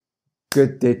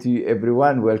Good day to you,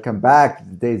 everyone. Welcome back to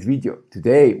today's video.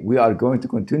 Today, we are going to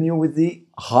continue with the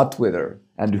hot weather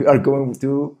and we are going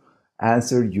to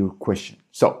answer your question.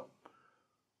 So,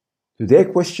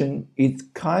 today's question is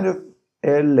kind of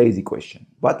a lazy question,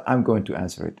 but I'm going to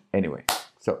answer it anyway.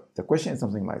 So, the question is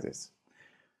something like this.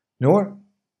 Noor,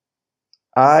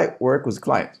 I work with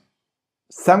clients.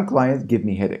 Some clients give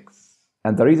me headaches.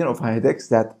 And the reason of headaches is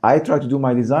that I try to do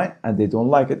my design and they don't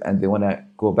like it and they want to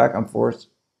go back and forth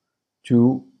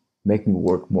to make me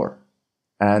work more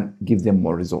and give them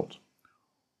more result.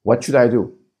 What should I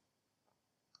do?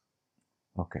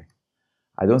 Okay.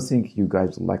 I don't think you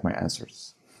guys will like my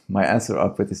answers. My answers are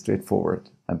pretty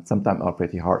straightforward and sometimes are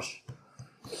pretty harsh.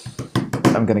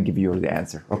 I'm going to give you the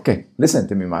answer. Okay, listen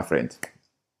to me, my friend.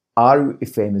 Are you a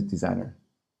famous designer?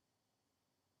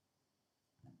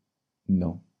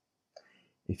 No.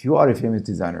 If you are a famous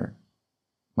designer,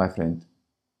 my friend,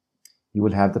 you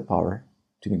will have the power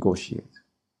to negotiate.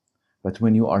 But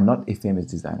when you are not a famous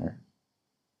designer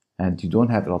and you don't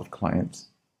have a lot of clients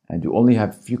and you only have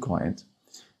a few clients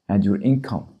and your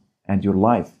income and your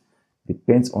life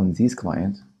depends on these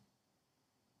clients,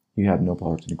 you have no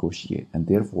power to negotiate and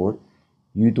therefore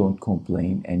you don't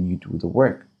complain and you do the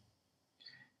work.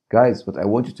 Guys, what I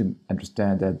want you to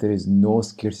understand that there is no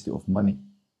scarcity of money.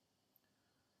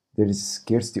 There is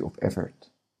scarcity of effort,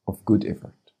 of good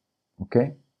effort.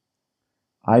 Okay?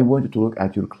 I want you to look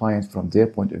at your clients from their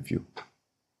point of view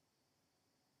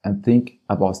and think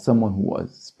about someone who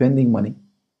was spending money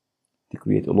to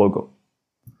create a logo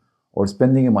or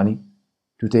spending money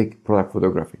to take product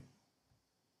photography.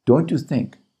 Don't you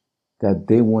think that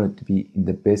they want it to be in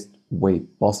the best way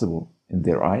possible in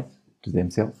their eyes to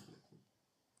themselves?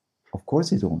 Of course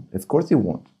they don't. Of course they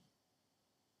won't.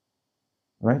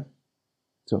 Right?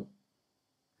 So,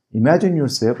 imagine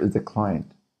yourself as the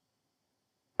client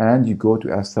and you go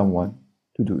to ask someone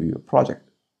to do your project.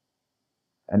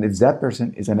 And if that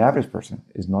person is an average person,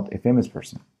 is not a famous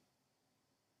person,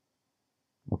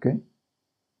 okay?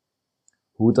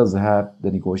 Who does have the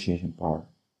negotiation power?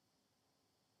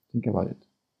 Think about it.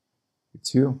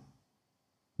 It's you.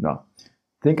 No.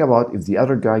 Think about if the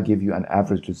other guy gave you an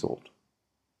average result.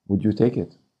 Would you take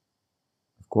it?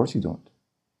 Of course you don't.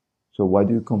 So why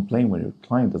do you complain when your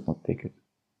client does not take it?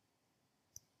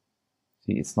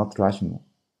 See, it's not rational.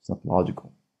 It's not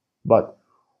logical. But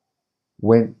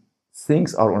when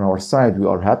things are on our side, we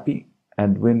are happy.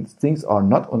 And when things are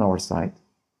not on our side,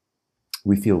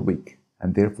 we feel weak.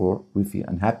 And therefore, we feel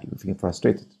unhappy. We feel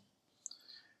frustrated.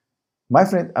 My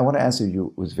friend, I want to answer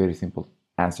you with a very simple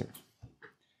answer.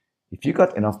 If you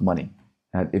got enough money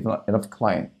and enough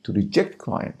client to reject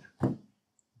client,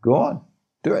 go on,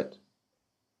 do it.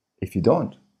 If you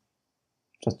don't,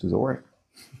 just do the work.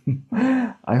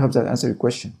 I hope that answered your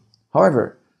question.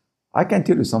 However, I can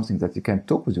tell you something that you can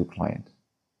talk with your client.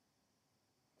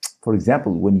 For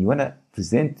example, when you want to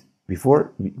present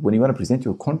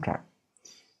your contract,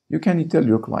 you can tell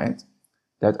your client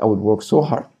that I would work so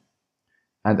hard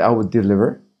and I would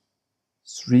deliver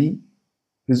 3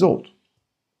 results,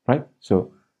 right?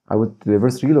 So I would deliver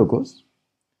 3 logos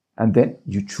and then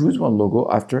you choose one logo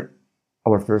after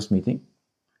our first meeting.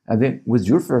 And then with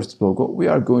your first logo, we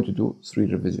are going to do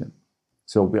 3 revisions.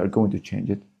 So we are going to change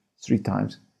it 3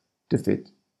 times to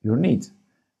fit your needs.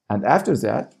 And after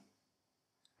that,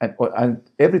 and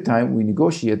every time we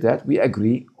negotiate that, we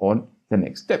agree on the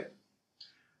next step.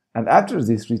 And after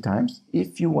these 3 times,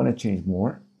 if you want to change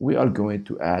more, we are going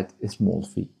to add a small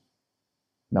fee.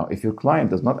 Now, if your client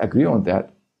does not agree on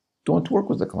that, don't work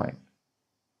with the client.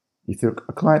 If your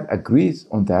client agrees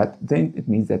on that, then it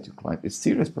means that your client is a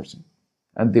serious person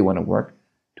and they want to work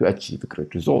to achieve a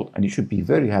great result. And you should be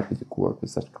very happy to work with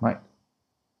such a client.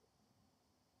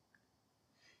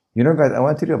 You know, guys, I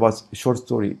want to tell you about a short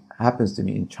story. It happens to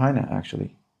me in China,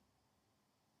 actually.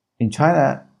 In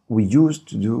China, we used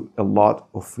to do a lot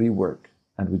of free work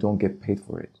and we don't get paid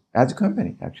for it as a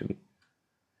company, actually.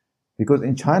 Because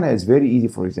in China, it's very easy,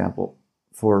 for example,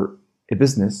 for a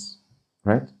business,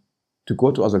 right, to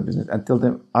go to other business and tell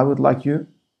them, I would like you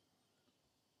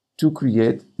to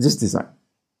create this design.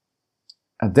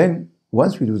 And then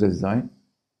once we do the design,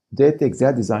 they take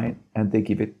that design and they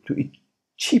give it to a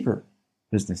cheaper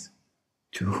business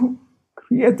to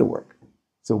create the work.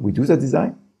 So we do the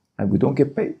design and we don't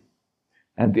get paid.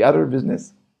 And the other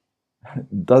business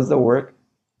does the work,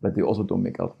 but they also don't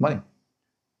make a lot of money.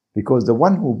 Because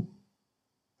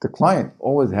the client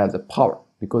always has the power,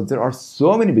 because there are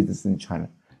so many businesses in China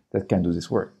that can do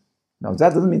this work. Now,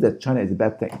 that doesn't mean that China is a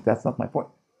bad thing. That's not my point.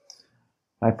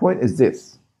 My point is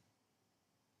this.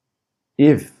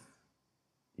 If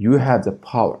you have the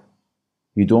power,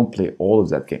 you don't play all of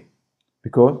that game,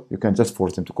 because you can just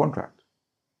force them to contract.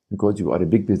 because you are a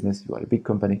big business, you are a big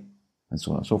company, and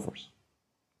so on and so forth.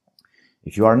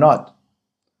 If you are not,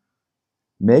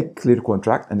 make clear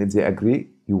contract, and if they agree,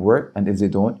 you work, and if they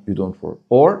don't, you don't work.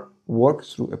 Or work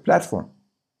through a platform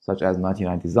such as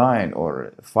 99 Design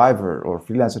or Fiverr or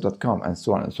freelancer.com and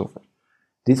so on and so forth.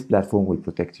 This platform will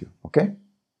protect you, okay?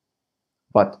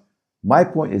 But my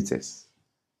point is this: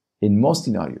 in most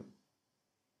scenarios,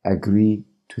 agree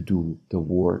to do the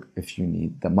work if you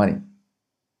need the money.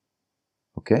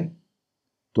 Okay?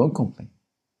 Don't complain.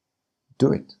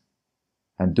 Do it.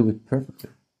 And do it perfectly.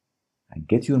 And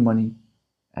get your money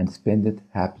and spend it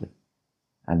happily.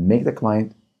 And make the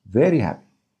client very happy,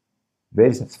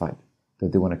 very satisfied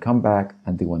that they want to come back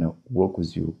and they want to work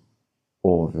with you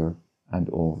over and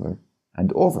over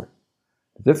and over.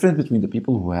 The difference between the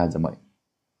people who have the money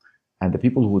and the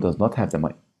people who does not have the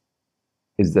money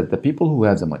is that the people who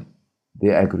have the money, they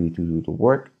agree to do the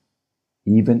work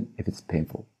even if it's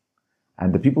painful.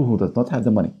 And the people who does not have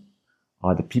the money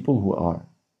are the people who are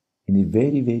in a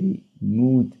very, very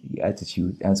moody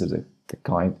attitude, answer the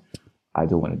client, I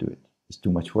don't want to do it. It's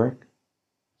too much work.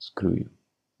 Screw you.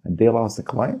 And they lost the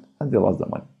client and they lost the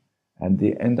money. And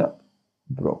they end up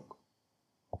broke.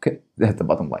 Okay? That's the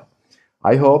bottom line.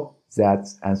 I hope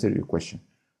that's answered your question.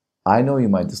 I know you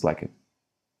might dislike it,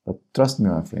 but trust me,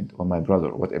 my friend, or my brother,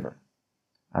 or whatever.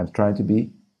 I'm trying to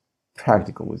be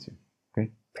practical with you.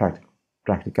 Okay?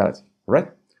 Practicality. All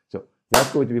right? So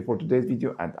that's going to be for today's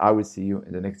video, and I will see you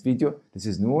in the next video. This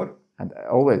is Noor, and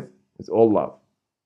always, with all love.